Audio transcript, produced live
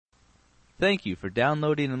Thank you for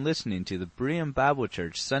downloading and listening to the Berean Bible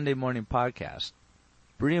Church Sunday Morning Podcast.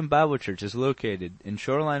 Berean Bible Church is located in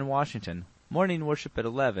Shoreline, Washington, morning worship at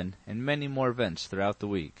 11, and many more events throughout the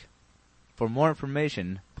week. For more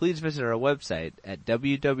information, please visit our website at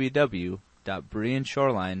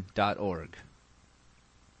www.bereanshoreline.org.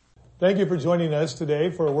 Thank you for joining us today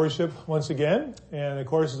for worship once again. And of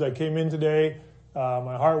course, as I came in today,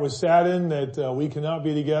 my heart was saddened that we cannot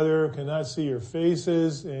be together, cannot see your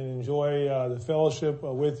faces and enjoy the fellowship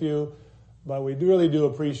with you. But we really do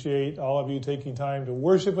appreciate all of you taking time to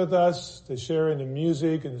worship with us, to share in the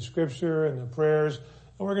music and the scripture and the prayers.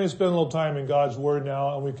 And we're going to spend a little time in God's Word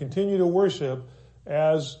now, and we continue to worship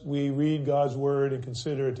as we read God's Word and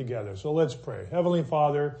consider it together. So let's pray. Heavenly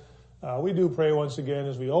Father, we do pray once again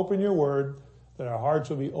as we open your Word, that our hearts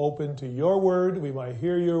will be open to your Word, we might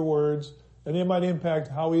hear your words, and they might impact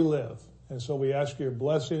how we live. And so we ask your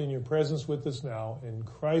blessing and your presence with us now. In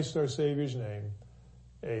Christ our Savior's name,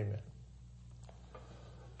 amen.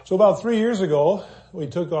 So about 3 years ago, I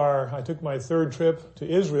took my third trip to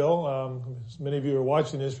Israel. As many of you are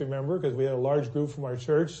watching this, remember, because we had a large group from our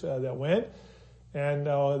church that went. And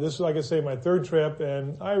this is, like I say, my third trip.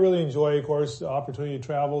 And I really enjoy, of course, the opportunity to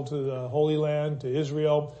travel to the Holy Land, to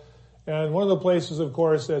Israel. And one of the places, of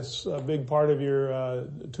course, that's a big part of your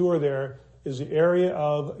tour there is the area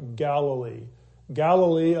of Galilee.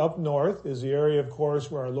 Galilee up north is the area, of course,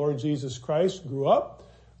 where our Lord Jesus Christ grew up,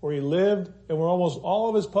 where he lived, and where almost all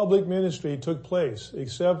of his public ministry took place,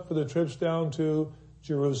 except for the trips down to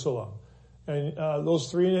Jerusalem. And those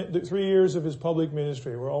three years of his public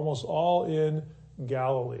ministry were almost all in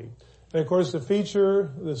Galilee. And of course, one of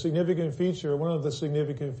the significant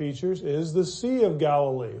features is the Sea of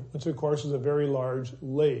Galilee, which of course is a very large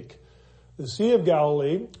lake. The Sea of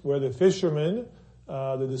Galilee, where the fishermen,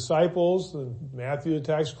 the disciples, Matthew the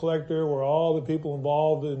tax collector, where all the people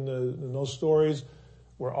involved in those stories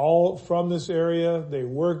were all from this area. They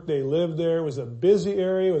worked, they lived there. It was a busy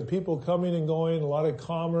area with people coming and going, a lot of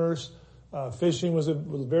commerce. Fishing was a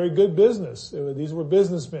very good business. These were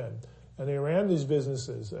businessmen, and they ran these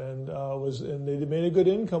businesses, and they made a good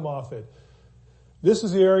income off it. This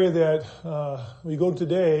is the area that we go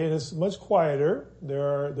today, and it's much quieter.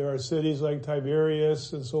 There are cities like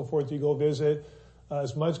Tiberias and so forth you go visit.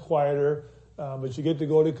 It's much quieter, but you get to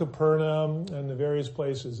go to Capernaum and the various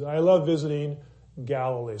places. And I love visiting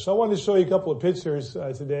Galilee. So I wanted to show you a couple of pictures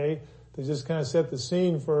today to just kind of set the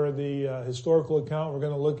scene for the historical account we're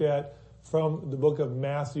going to look at from the book of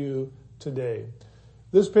Matthew today.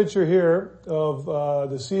 This picture here of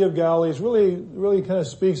the Sea of Galilee really kind of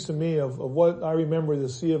speaks to me of what I remember the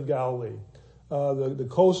Sea of Galilee. The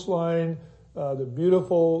coastline, the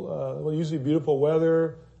usually beautiful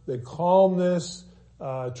weather, the calmness,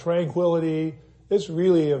 tranquility. It's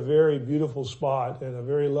really a very beautiful spot and a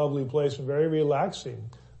very lovely place and very relaxing.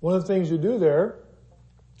 One of the things you do there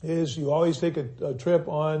is you always take a trip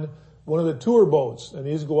on one of the tour boats, and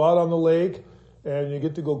these go out on the lake. And you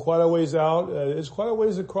get to go quite a ways out. It's quite a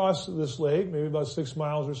ways across this lake, maybe about 6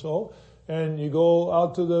 miles or so. And you go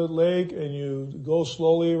out to the lake and you go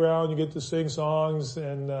slowly around. You get to sing songs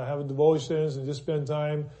and have devotions and just spend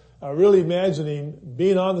time really imagining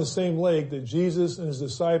being on the same lake that Jesus and his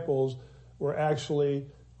disciples were actually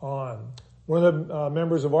on. One of the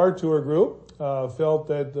members of our tour group felt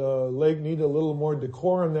that the lake needed a little more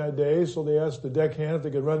decorum that day, so they asked the deckhand if they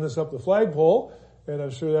could run this up the flagpole. And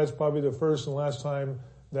I'm sure that's probably the first and last time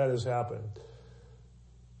that has happened.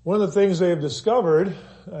 One of the things they have discovered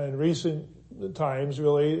in recent times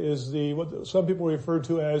really is what some people refer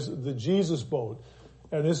to as the Jesus boat.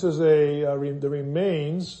 And this is the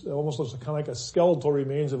remains, almost looks kind of like a skeletal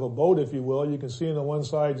remains of a boat, if you will. You can see on the one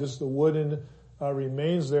side just the wooden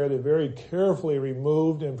remains there. They're very carefully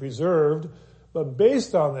removed and preserved. But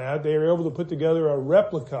based on that, they were able to put together a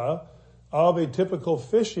replica of a typical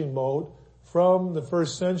fishing boat from the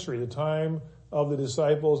first century, the time of the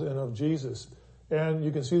disciples and of Jesus. And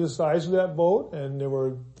you can see the size of that boat, and there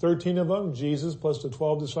were 13 of them, Jesus plus the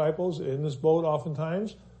 12 disciples in this boat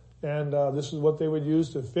oftentimes. And this is what they would use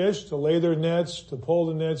to fish, to lay their nets, to pull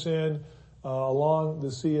the nets in along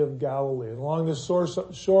the Sea of Galilee. And along this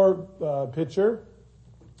shore picture,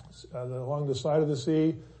 along the side of the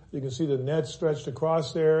sea, you can see the nets stretched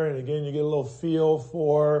across there, and again you get a little feel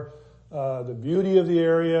for the beauty of the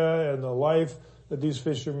area and the life that these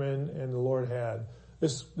fishermen and the Lord had.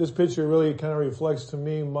 This picture really kind of reflects to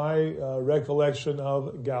me my recollection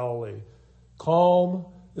of Galilee. Calm.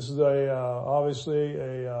 This is obviously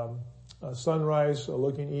a sunrise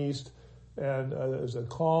looking east, and it's a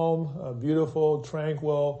calm, beautiful,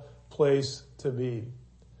 tranquil place to be.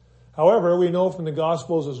 However, we know from the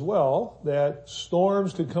Gospels as well that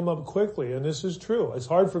storms could come up quickly, and this is true. It's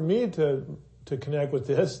hard for me to connect with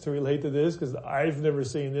this, to relate to this, because I've never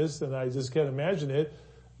seen this and I just can't imagine it.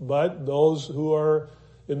 But those who are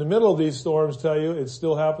in the middle of these storms tell you it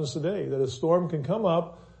still happens today, that a storm can come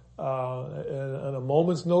up on a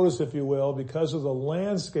moment's notice, if you will, because of the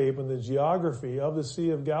landscape and the geography of the Sea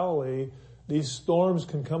of Galilee. These storms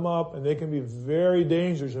can come up and they can be very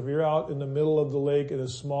dangerous if you're out in the middle of the lake in a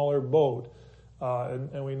smaller boat.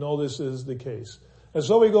 And we know this is the case. And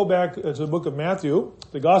so we go back to the book of Matthew,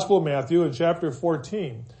 the Gospel of Matthew in chapter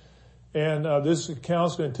 14. And this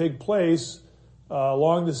account's going to take place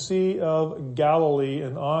along the Sea of Galilee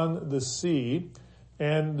and on the sea.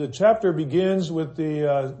 And the chapter begins with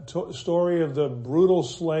the story of the brutal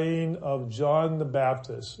slaying of John the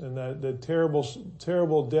Baptist and the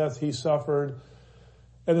terrible death he suffered.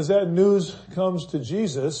 And as that news comes to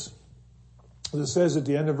Jesus, as it says at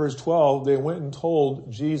the end of verse 12, they went and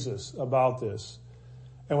told Jesus about this.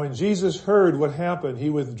 And when Jesus heard what happened, he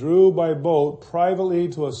withdrew by boat privately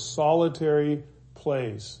to a solitary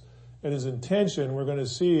place. And his intention, we're going to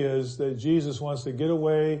see, is that Jesus wants to get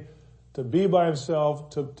away, to be by himself,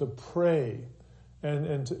 to pray.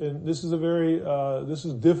 And this is this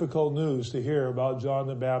is difficult news to hear about John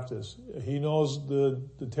the Baptist. He knows the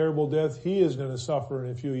terrible death he is going to suffer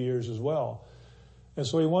in a few years as well. And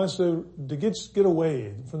so he wants to get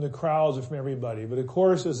away from the crowds and from everybody. But of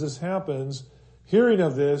course, as this happens, hearing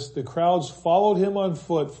of this, the crowds followed him on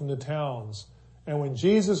foot from the towns. And when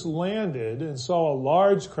Jesus landed and saw a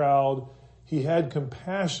large crowd, he had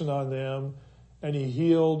compassion on them and he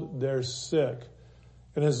healed their sick.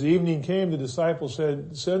 And as the evening came, the disciples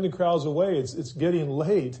said, send the crowds away. It's getting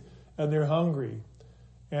late and they're hungry.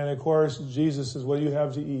 And of course, Jesus says, what do you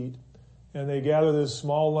have to eat? And they gather this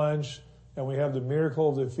small lunch, and we have the miracle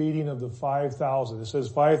of the feeding of the 5,000. It says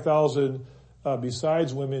 5,000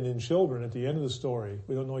 besides women and children at the end of the story.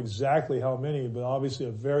 We don't know exactly how many, but obviously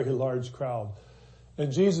a very large crowd.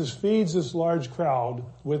 And Jesus feeds this large crowd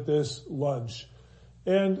with this lunch.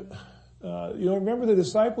 And remember the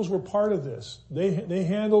disciples were part of this. They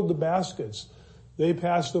handled the baskets. They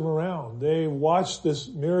passed them around. They watched this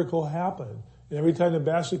miracle happen. And every time the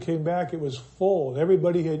basket came back, it was full. And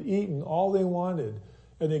everybody had eaten all they wanted.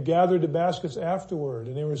 And they gathered the baskets afterward,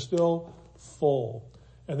 and they were still full.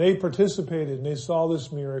 And they participated, and they saw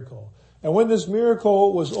this miracle. And when this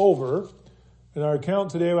miracle was over, in our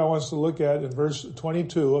account today, I want us to look at in verse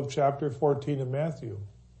 22 of chapter 14 of Matthew.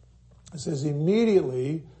 It says,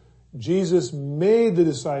 immediately Jesus made the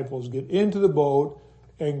disciples get into the boat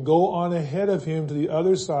and go on ahead of him to the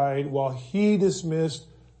other side while he dismissed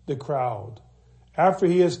the crowd. After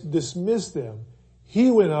he has dismissed them, he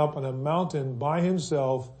went up on a mountain by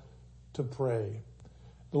himself to pray.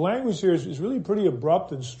 The language here is really pretty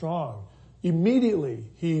abrupt and strong. Immediately,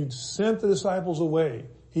 he sent the disciples away.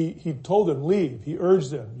 He told them, leave. He urged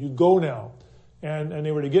them, you go now. And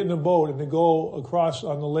they were to get in a boat and to go across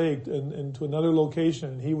on the lake and to another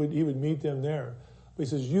location. He would meet them there. But he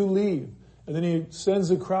says, you leave. And then he sends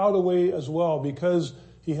the crowd away as well because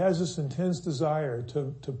he has this intense desire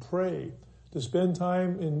to pray, to spend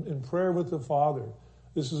time in prayer with the Father.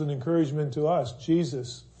 This is an encouragement to us.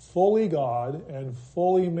 Jesus, fully God and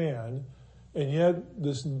fully man, and yet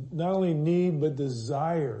this not only need but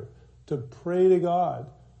desire to pray to God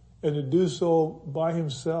and to do so by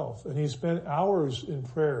himself. And he spent hours in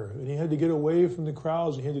prayer, and he had to get away from the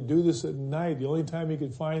crowds. He had to do this at night, the only time he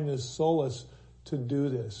could find this solace to do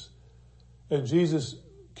this. And Jesus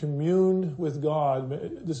communed with God.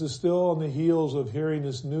 This is still on the heels of hearing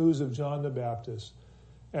this news of John the Baptist.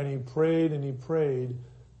 And he prayed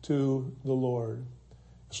to the Lord.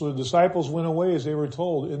 So the disciples went away as they were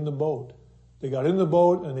told in the boat. They got in the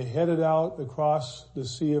boat and they headed out across the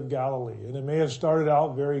Sea of Galilee. And it may have started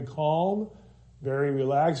out very calm, very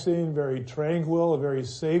relaxing, very tranquil, a very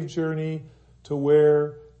safe journey to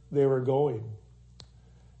where they were going.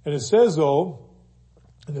 And it says though,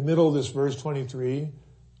 in the middle of this verse 23,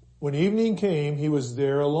 when evening came, he was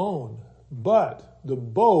there alone. But the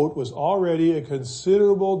boat was already a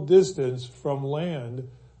considerable distance from land,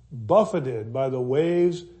 buffeted by the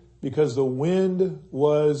waves because the wind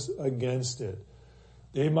was against it.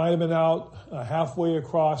 They might have been out halfway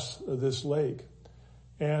across this lake.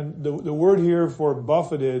 And the word here for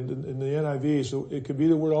buffeted in the NIV, so it could be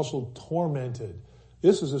the word also tormented.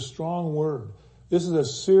 This is a strong word. This is a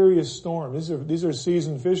serious storm. These are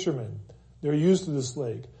seasoned fishermen. They're used to this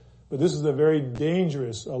lake. But this is a very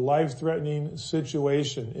dangerous, a life-threatening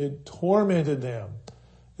situation. It tormented them.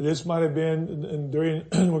 This might have been during,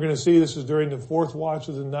 we're going to see this is during the fourth watch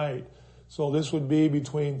of the night. So this would be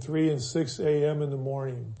between 3 and 6 a.m. in the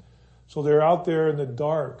morning. So they're out there in the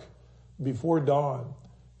dark before dawn,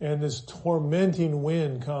 and this tormenting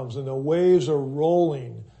wind comes, and the waves are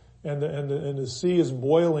rolling, and the sea is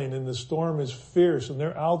boiling, and the storm is fierce, and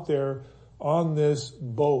they're out there on this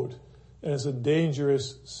boat, and it's a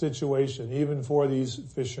dangerous situation, even for these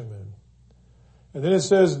fishermen. And then it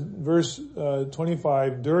says, verse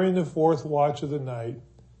 25, during the fourth watch of the night,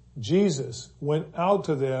 Jesus went out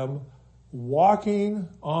to them walking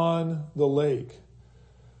on the lake.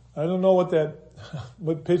 I don't know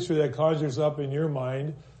what picture that conjures up in your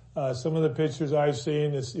mind. Some of the pictures I've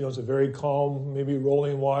seen, it's a very calm, maybe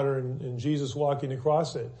rolling water and Jesus walking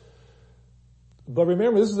across it. But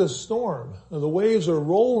remember, this is a storm. The waves are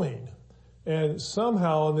rolling. And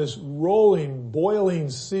somehow in this rolling, boiling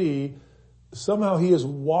sea, somehow he is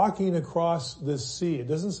walking across this sea. It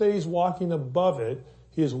doesn't say he's walking above it.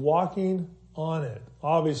 He is walking on it.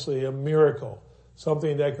 Obviously a miracle.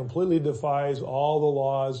 Something that completely defies all the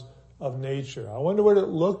laws of nature. I wonder what it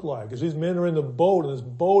looked like as these men are in the boat, and this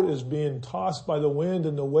boat is being tossed by the wind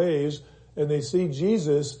and the waves, and they see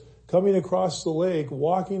Jesus coming across the lake,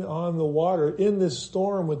 walking on the water in this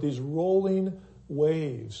storm with these rolling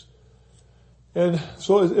waves. And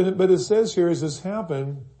so, but it says here, as this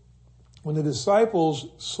happened, when the disciples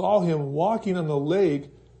saw him walking on the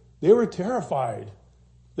lake, they were terrified.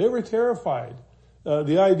 They were terrified.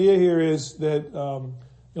 The idea here is that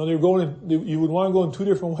they're going. You would want to go in two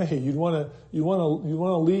different ways. You want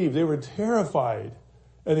to leave. They were terrified,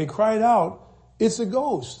 and they cried out, "It's a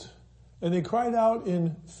ghost!" And they cried out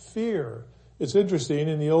in fear. It's interesting,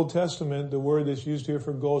 in the Old Testament, the word that's used here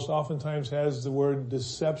for ghost oftentimes has the word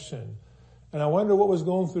deception. And I wonder what was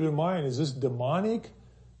going through their mind. Is this demonic?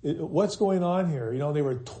 What's going on here? They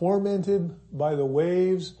were tormented by the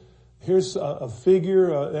waves. Here's a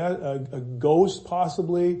figure, a ghost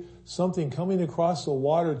possibly, something coming across the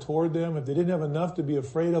water toward them. If they didn't have enough to be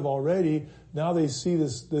afraid of already, now they see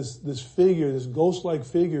this figure, this ghost-like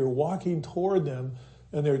figure walking toward them,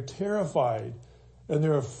 and they're terrified and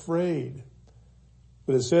they're afraid.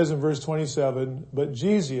 But it says in verse 27, but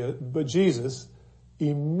Jesus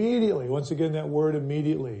immediately, once again that word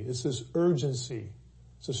immediately, it's this urgency.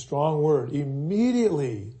 It's a strong word.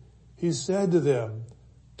 Immediately, he said to them,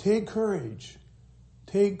 take courage.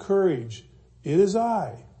 Take courage. It is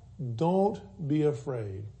I. Don't be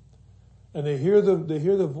afraid. And they hear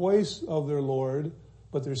the voice of their Lord,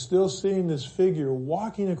 but they're still seeing this figure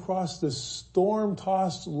walking across this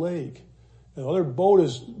storm-tossed lake. And their boat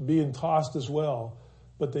is being tossed as well.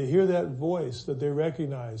 But they hear that voice that they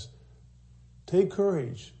recognize. Take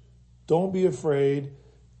courage. Don't be afraid.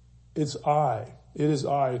 It's I. It is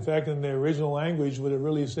I. In fact, in the original language, what it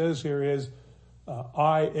really says here is,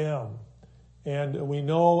 I am. And we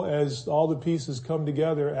know as all the pieces come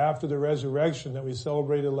together after the resurrection that we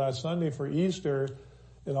celebrated last Sunday for Easter,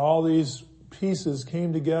 and all these pieces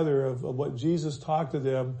came together of what Jesus talked to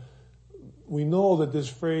them, we know that this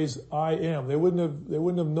phrase, I am, they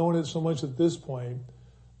wouldn't have known it so much at this point,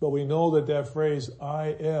 but we know that phrase, I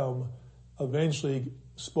am, eventually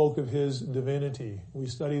spoke of his divinity. We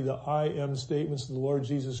studied the I am statements of the Lord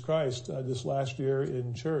Jesus Christ this last year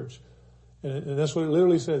in church. And that's what it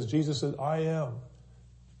literally says. Jesus said, I am.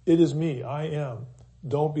 It is me. I am.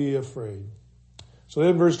 Don't be afraid. So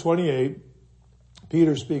then verse 28,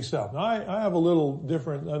 Peter speaks up. Now I have a little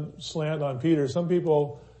different slant on Peter. Some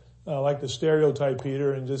people like to stereotype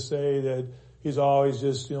Peter and just say that he's always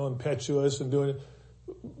just, impetuous and doing it.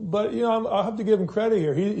 But, I'll have to give him credit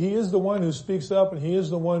here. He is the one who speaks up, and he is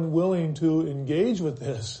the one willing to engage with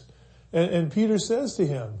this. And Peter says to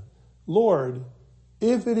him, Lord,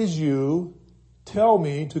 if it is you, tell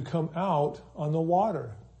me to come out on the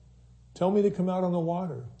water. Tell me to come out on the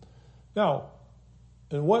water. Now,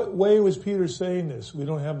 in what way was Peter saying this? We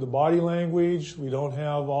don't have the body language. We don't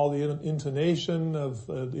have all the intonation of,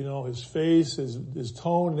 his face, his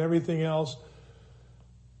tone, and everything else.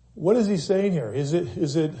 What is he saying here? Is it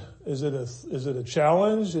a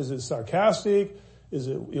challenge? Is it sarcastic? Is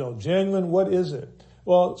it, genuine? What is it?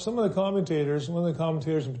 Well, one of the commentators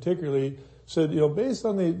in particularly said, based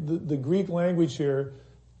on the Greek language here,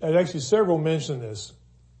 and actually several mention this,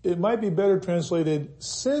 it might be better translated,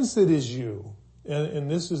 since it is you.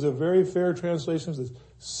 And this is a very fair translation of this.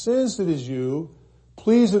 Since it is you,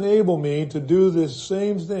 please enable me to do this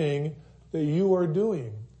same thing that you are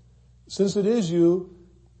doing. Since it is you,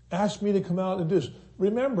 ask me to come out and do this.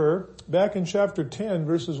 Remember, back in chapter 10,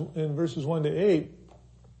 verses 1 to 8,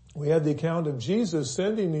 we had the account of Jesus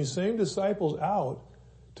sending these same disciples out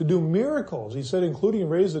to do miracles. He said, including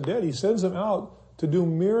raise the dead. He sends them out to do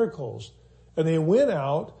miracles. And they went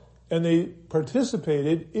out and they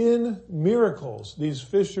participated in miracles, these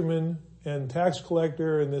fishermen and tax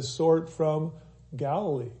collector and this sort from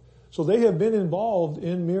Galilee. So they have been involved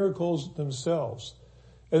in miracles themselves.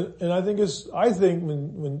 And I think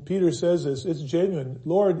when Peter says this, it's genuine.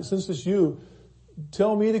 Lord, since it's you,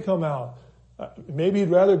 tell me to come out. Maybe he'd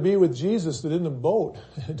rather be with Jesus than in the boat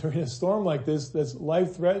during a storm like this that's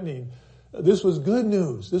life-threatening. This was good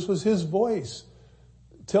news. This was his voice.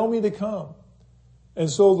 Tell me to come. And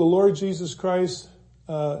so the Lord Jesus Christ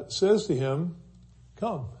says to him,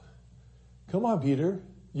 come. Come on, Peter.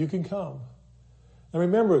 You can come. And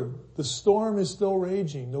remember, the storm is still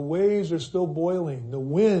raging. The waves are still boiling. The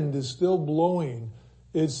wind is still blowing.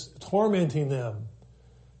 It's tormenting them.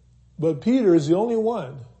 But Peter is the only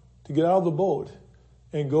one to get out of the boat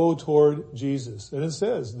and go toward Jesus. And it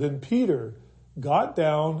says, then Peter got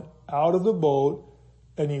down out of the boat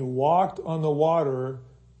and he walked on the water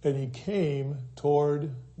and he came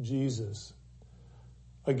toward Jesus.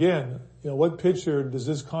 Again, what picture does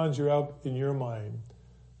this conjure up in your mind?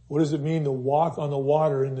 What does it mean to walk on the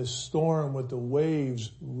water in this storm with the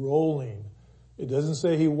waves rolling? It doesn't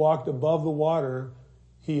say he walked above the water.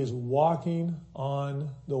 He is walking on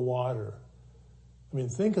the water. I mean,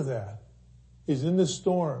 think of that. He's in this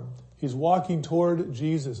storm. He's walking toward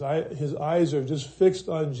Jesus. His eyes are just fixed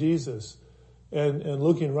on Jesus and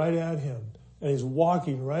looking right at him. And he's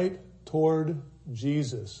walking right toward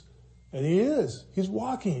Jesus. And he is. He's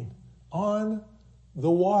walking on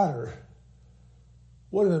the water.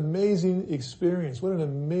 What an amazing experience. What an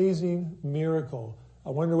amazing miracle. I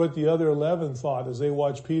wonder what the other 11 thought as they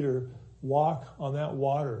watched Peter walk on that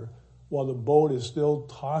water while the boat is still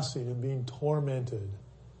tossing and being tormented.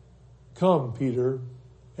 Come, Peter.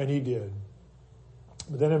 And he did.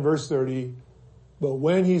 But then in verse 30, but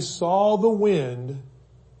when he saw the wind,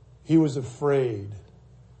 he was afraid.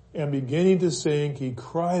 And beginning to sink, he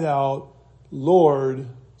cried out, Lord,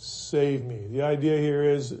 save me. The idea here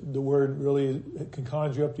is the word really can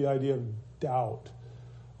conjure up the idea of doubt.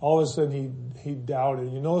 All of a sudden he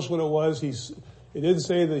doubted. You notice what it was? It didn't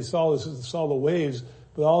say that he saw the waves,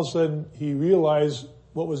 but all of a sudden he realized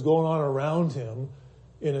what was going on around him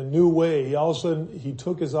in a new way. All of a sudden he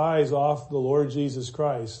took his eyes off the Lord Jesus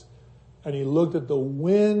Christ and he looked at the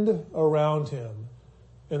wind around him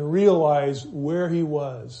and realized where he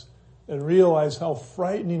was and realized how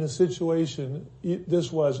frightening a situation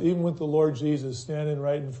this was, even with the Lord Jesus standing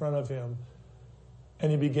right in front of him.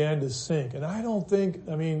 And he began to sink. And I don't think,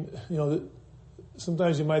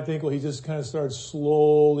 sometimes you might think, well, he just kind of starts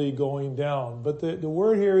slowly going down. But the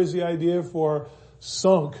word here is the idea for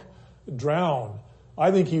sunk, drown.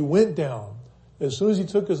 I think he went down. As soon as he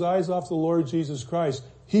took his eyes off the Lord Jesus Christ,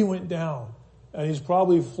 he went down. And he's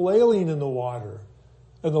probably flailing in the water.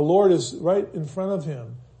 And the Lord is right in front of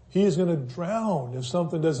him. He is going to drown if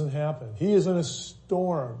something doesn't happen. He is in a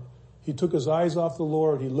storm. He took his eyes off the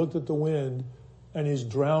Lord. He looked at the wind and he's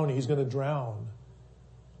drowning. He's going to drown.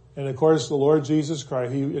 And of course, the Lord Jesus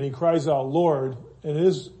Christ, he cries out, Lord, and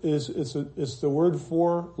it's the word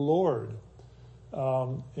for Lord.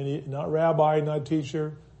 Not rabbi, not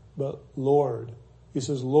teacher, but Lord. He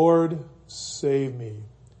says, Lord, save me.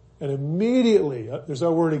 And immediately, there's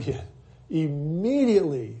our word again,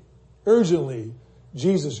 immediately, urgently,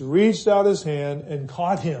 Jesus reached out his hand and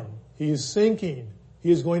caught him. He is sinking. He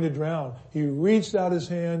is going to drown. He reached out his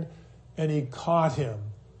hand and he caught him.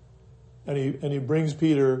 And he brings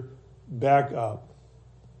Peter back up.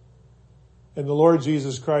 And the Lord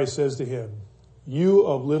Jesus Christ says to him, you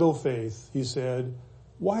of little faith, he said,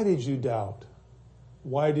 why did you doubt?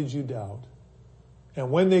 Why did you doubt?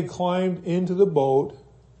 And when they climbed into the boat,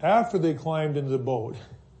 after they climbed into the boat,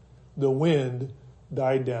 the wind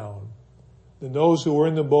died down. Then those who were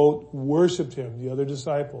in the boat worshiped him, the other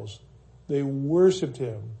disciples. They worshiped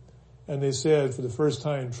him. And they said for the first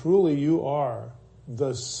time, truly you are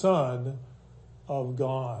the Son of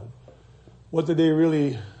God. What did they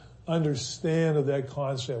really understand of that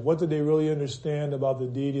concept? What did they really understand about the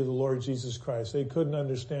deity of the Lord Jesus Christ? They couldn't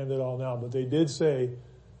understand it all now, but they did say,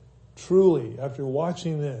 truly, after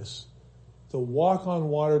watching this, to walk on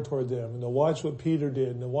water toward them and to watch what Peter did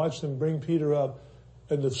and to watch them bring Peter up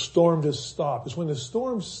and the storm just stopped. It's when the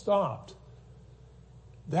storm stopped,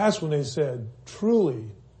 that's when they said,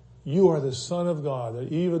 truly, you are the Son of God,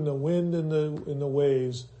 that even the wind and the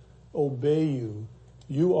waves obey you.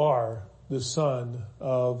 You are the Son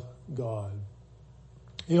of God.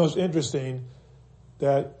 It's interesting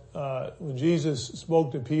that when Jesus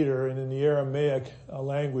spoke to Peter, and in the Aramaic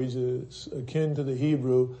language is akin to the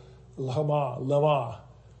Hebrew, lama.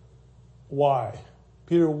 Why?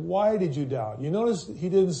 Peter, why did you doubt? You notice he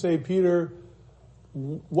didn't say, Peter,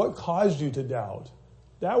 what caused you to doubt?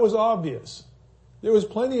 That was obvious. There was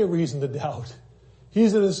plenty of reason to doubt.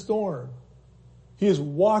 He's in a storm. He is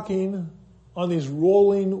walking on these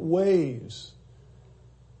rolling waves.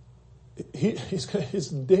 It's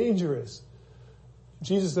dangerous.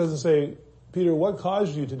 Jesus doesn't say, Peter, what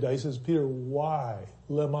caused you to die? He says, Peter, why?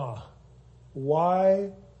 Lema.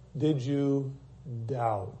 Why did you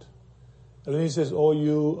doubt? And then he says, oh,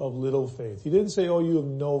 you of little faith. He didn't say, oh, you of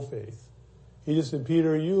no faith. He just said,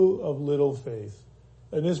 Peter, you of little faith.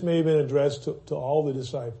 And this may have been addressed to all the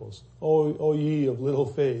disciples. Oh, ye of little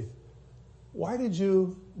faith. Why did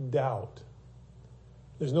you doubt?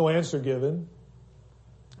 There's no answer given.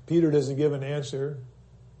 Peter doesn't give an answer.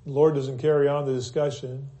 The Lord doesn't carry on the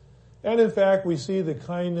discussion. And in fact, we see the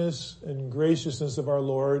kindness and graciousness of our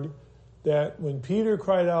Lord, that when Peter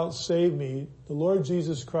cried out, save me, the Lord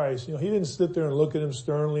Jesus Christ, he didn't sit there and look at him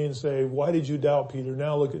sternly and say, why did you doubt, Peter?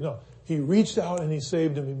 Now look at, no. He reached out and he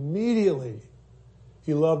saved him immediately.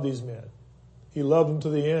 He loved these men. He loved them to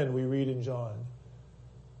the end, we read in John.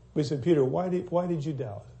 But he said, Peter, why did you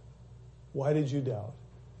doubt? Why did you doubt?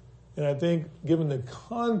 And I think, given the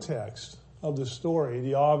context of the story,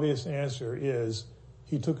 the obvious answer is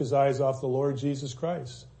he took his eyes off the Lord Jesus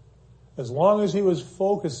Christ. As long as he was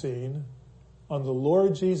focusing on the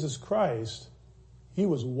Lord Jesus Christ, he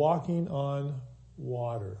was walking on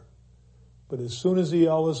water. But as soon as he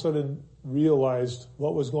all of a sudden realized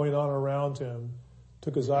what was going on around him,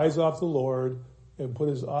 took his eyes off the Lord and put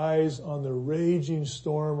his eyes on the raging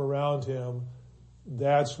storm around him,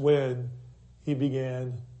 that's when he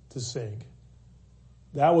began to sink.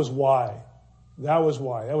 That was why. That was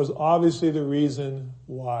why. That was obviously the reason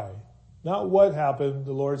why. Not what happened.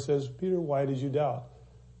 The Lord says, Peter, why did you doubt?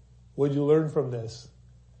 What did you learn from this?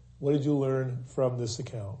 What did you learn from this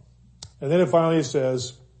account? And then it finally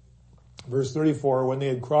says, verse 34, when they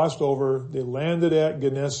had crossed over, they landed at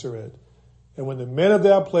Gennesaret. And when the men of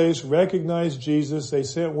that place recognized Jesus, they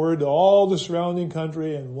sent word to all the surrounding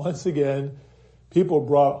country, and once again, people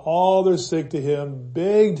brought all their sick to him,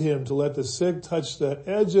 begged him to let the sick touch the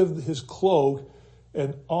edge of his cloak,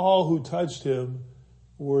 and all who touched him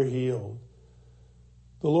were healed.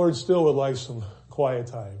 The Lord still would like some quiet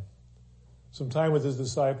time, some time with his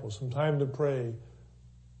disciples, some time to pray.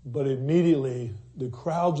 But immediately the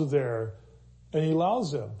crowds are there, and he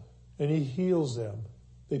allows them, and he heals them.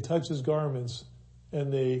 They touch his garments,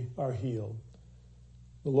 and they are healed.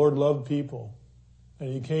 The Lord loved people, and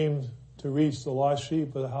he came to reach the lost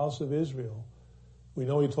sheep of the house of Israel. We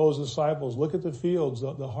know he told his disciples, look at the fields,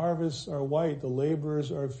 the harvests are white, the laborers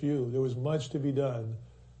are few. There was much to be done,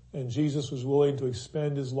 and Jesus was willing to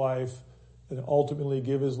expend his life and ultimately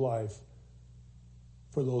give his life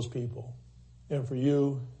for those people, and for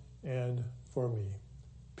you and for me.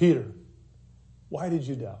 Peter, why did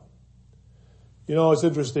you doubt? It's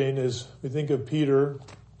interesting as we think of Peter,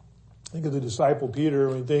 think of the disciple Peter,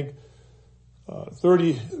 we think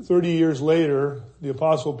 30 years later, the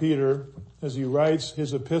Apostle Peter, as he writes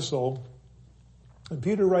his epistle, and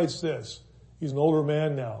Peter writes this. He's an older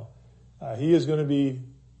man now. He is going to be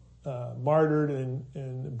martyred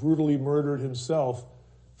and brutally murdered himself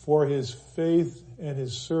for his faith and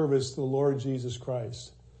his service to the Lord Jesus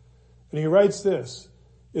Christ. And he writes this,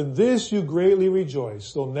 in this you greatly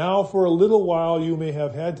rejoice, though now for a little while you may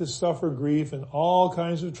have had to suffer grief and all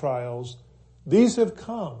kinds of trials. These have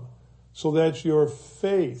come so that your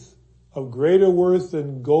faith, of greater worth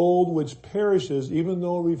than gold which perishes even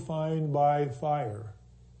though refined by fire,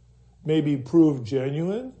 may be proved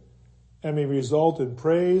genuine and may result in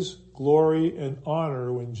praise, glory, and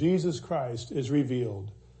honor when Jesus Christ is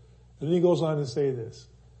revealed. And then he goes on to say this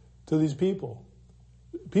to these people.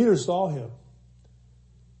 Peter saw him.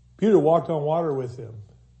 Peter walked on water with him.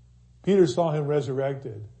 Peter saw him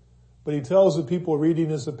resurrected. But he tells the people reading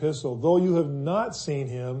this epistle, though you have not seen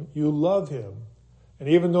him, you love him. And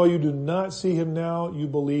even though you do not see him now, you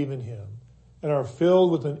believe in him and are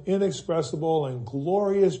filled with an inexpressible and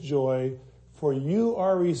glorious joy, for you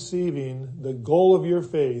are receiving the goal of your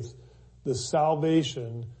faith, the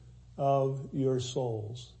salvation of your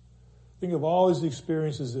souls. Think of all his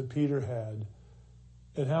experiences that Peter had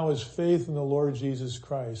and how his faith in the Lord Jesus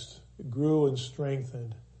Christ grew and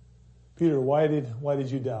strengthened. Peter, why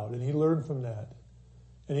did you doubt? And he learned from that.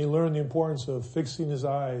 And he learned the importance of fixing his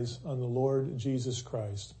eyes on the Lord Jesus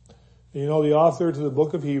Christ. And the author to the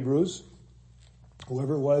book of Hebrews,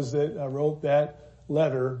 whoever it was that wrote that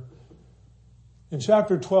letter, in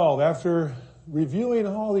chapter 12, after reviewing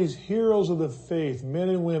all these heroes of the faith, men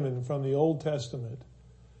and women from the Old Testament,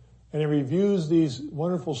 and he reviews these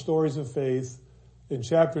wonderful stories of faith, in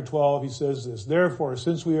chapter 12, he says this, therefore,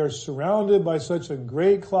 since we are surrounded by such a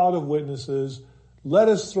great cloud of witnesses, let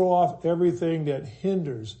us throw off everything that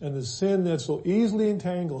hinders and the sin that so easily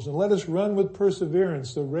entangles, and let us run with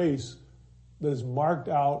perseverance the race that is marked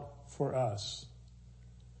out for us.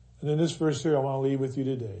 And in this verse here, I want to leave with you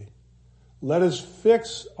today. Let us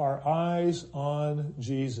fix our eyes on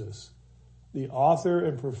Jesus, the author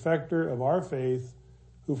and perfecter of our faith,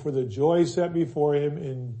 who for the joy set before him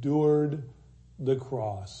endured the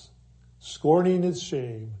cross, scorning its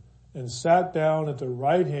shame, and sat down at the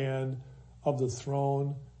right hand of the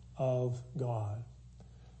throne of God.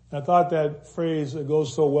 And I thought that phrase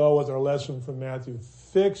goes so well with our lesson from Matthew.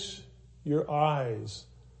 Fix your eyes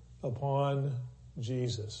upon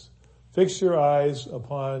Jesus. Fix your eyes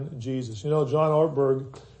upon Jesus. You know, John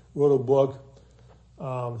Ortberg wrote a book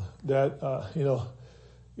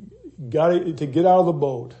got to get out of the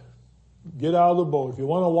boat. Get out of the boat. If you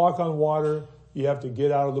want to walk on water, you have to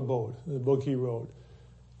get out of the boat. The book he wrote.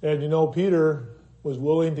 And you know, Peter was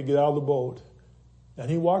willing to get out of the boat, and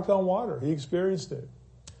he walked on water. He experienced it.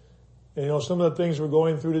 And you know, some of the things we're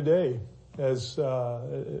going through today, as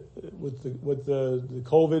with the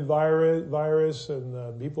COVID virus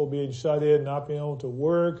and people being shut in, not being able to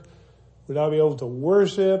work, not being able to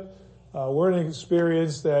worship. We're in an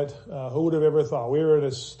experience that who would have ever thought? We were in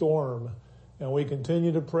a storm, and we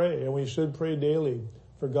continue to pray, and we should pray daily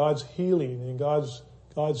for God's healing and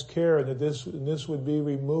God's care, and that this would be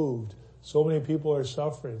removed. So many people are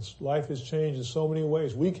suffering. Life has changed in so many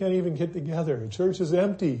ways. We can't even get together. The church is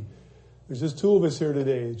empty. There's just two of us here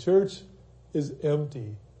today. The church is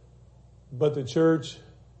empty, but the church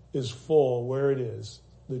is full where it is.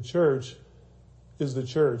 The church is the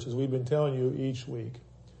church, as we've been telling you each week.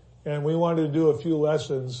 And we wanted to do a few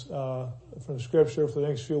lessons from Scripture for the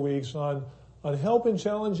next few weeks on help in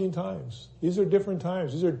challenging times. These are different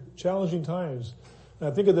times. These are challenging times. And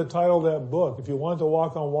I think of the title of that book, if you want to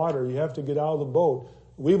walk on water, you have to get out of the boat.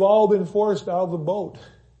 We've all been forced out of the boat.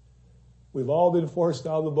 We've all been forced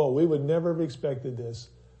out of the boat. We would never have expected this.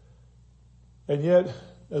 And yet,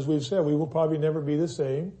 as we've said, we will probably never be the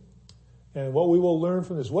same. And what we will learn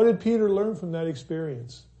from this. What did Peter learn from that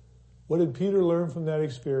experience? What did Peter learn from that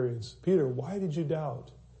experience? Peter, why did you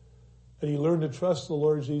doubt? And he learned to trust the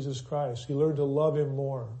Lord Jesus Christ. He learned to love him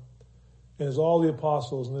more. And as all the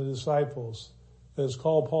apostles and the disciples, as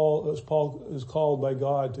Paul is called by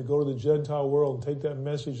God to go to the Gentile world and take that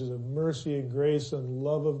message of mercy and grace and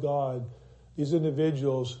love of God, these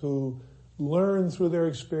individuals who learn through their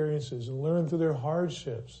experiences and learn through their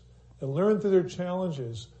hardships and learn through their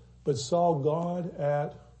challenges, but saw God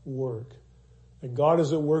at work. And God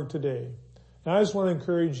is at work today. And I just want to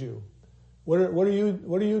encourage you. What are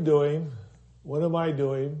you doing? What am I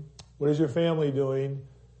doing? What is your family doing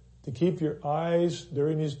to keep your eyes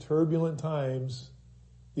during these turbulent times,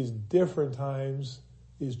 these different times,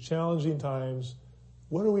 these challenging times?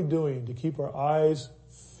 What are we doing to keep our eyes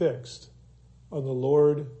fixed on the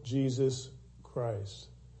Lord Jesus Christ?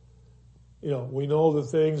 You know, we know the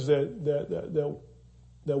things that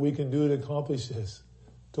we can do to accomplish this: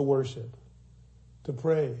 to worship, to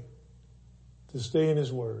pray, to stay in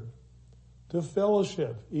His Word, to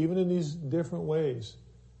fellowship, even in these different ways.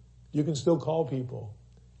 You can still call people.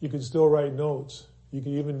 You can still write notes. You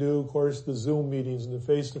can even do, of course, the Zoom meetings and the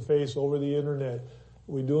face-to-face over the internet.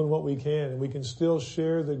 We're doing what we can, and we can still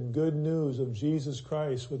share the good news of Jesus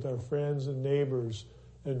Christ with our friends and neighbors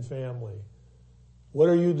and family. What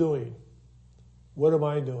are you doing? What am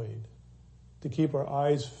I doing to keep our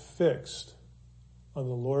eyes fixed on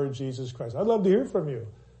the Lord Jesus Christ? I'd love to hear from you.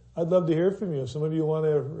 I'd love to hear from you. If some of you want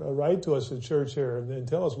to write to us at church here and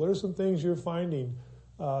tell us what are some things you're finding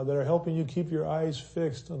that are helping you keep your eyes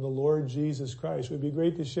fixed on the Lord Jesus Christ. It would be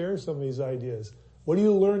great to share some of these ideas. What are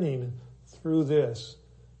you learning through this?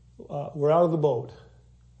 We're out of the boat.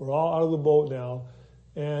 We're all out of the boat now.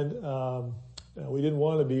 And we didn't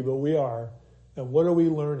want to be, but we are. And what are we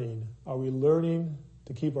learning? Are we learning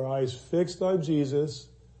to keep our eyes fixed on Jesus?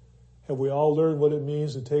 Have we all learned what it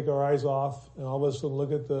means to take our eyes off and all of a sudden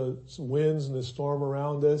look at the winds and the storm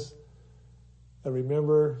around us? And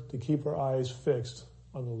remember to keep our eyes fixed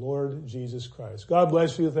on the Lord Jesus Christ. God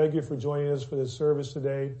bless you. Thank you for joining us for this service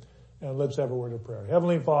today. And let's have a word of prayer.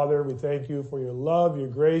 Heavenly Father, we thank you for your love, your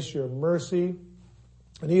grace, your mercy.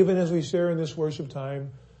 And even as we share in this worship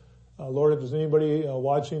time, Lord, if there's anybody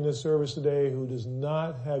watching this service today who does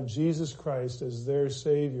not have Jesus Christ as their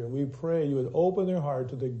Savior, we pray you would open their heart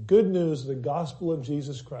to the good news of the gospel of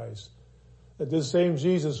Jesus Christ. That this same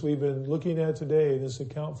Jesus we've been looking at today in this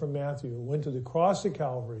account from Matthew went to the cross of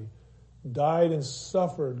Calvary, died and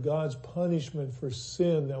suffered God's punishment for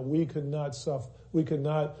sin that we could not suffer. We could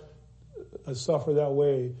not suffer that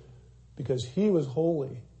way because he was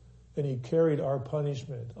holy and he carried our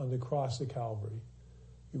punishment on the cross of Calvary.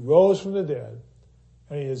 He rose from the dead,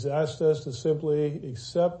 and he has asked us to simply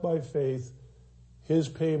accept by faith his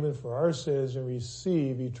payment for our sins and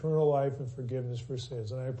receive eternal life and forgiveness for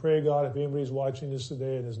sins. And I pray, God, if anybody's watching this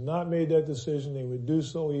today and has not made that decision, they would do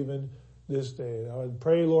so even this day. And I would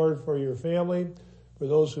pray, Lord, for your family, for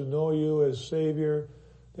those who know you as Savior,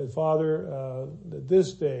 that, Father, that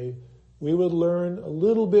this day we would learn a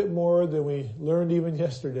little bit more than we learned even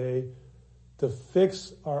yesterday to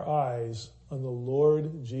fix our eyes on the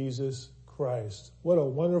Lord Jesus Christ. What a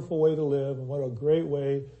wonderful way to live, and what a great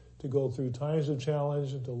way to go through times of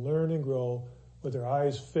challenge and to learn and grow with our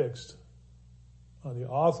eyes fixed on the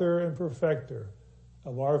author and perfecter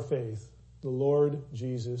of our faith, the Lord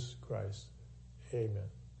Jesus Christ.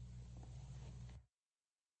 Amen.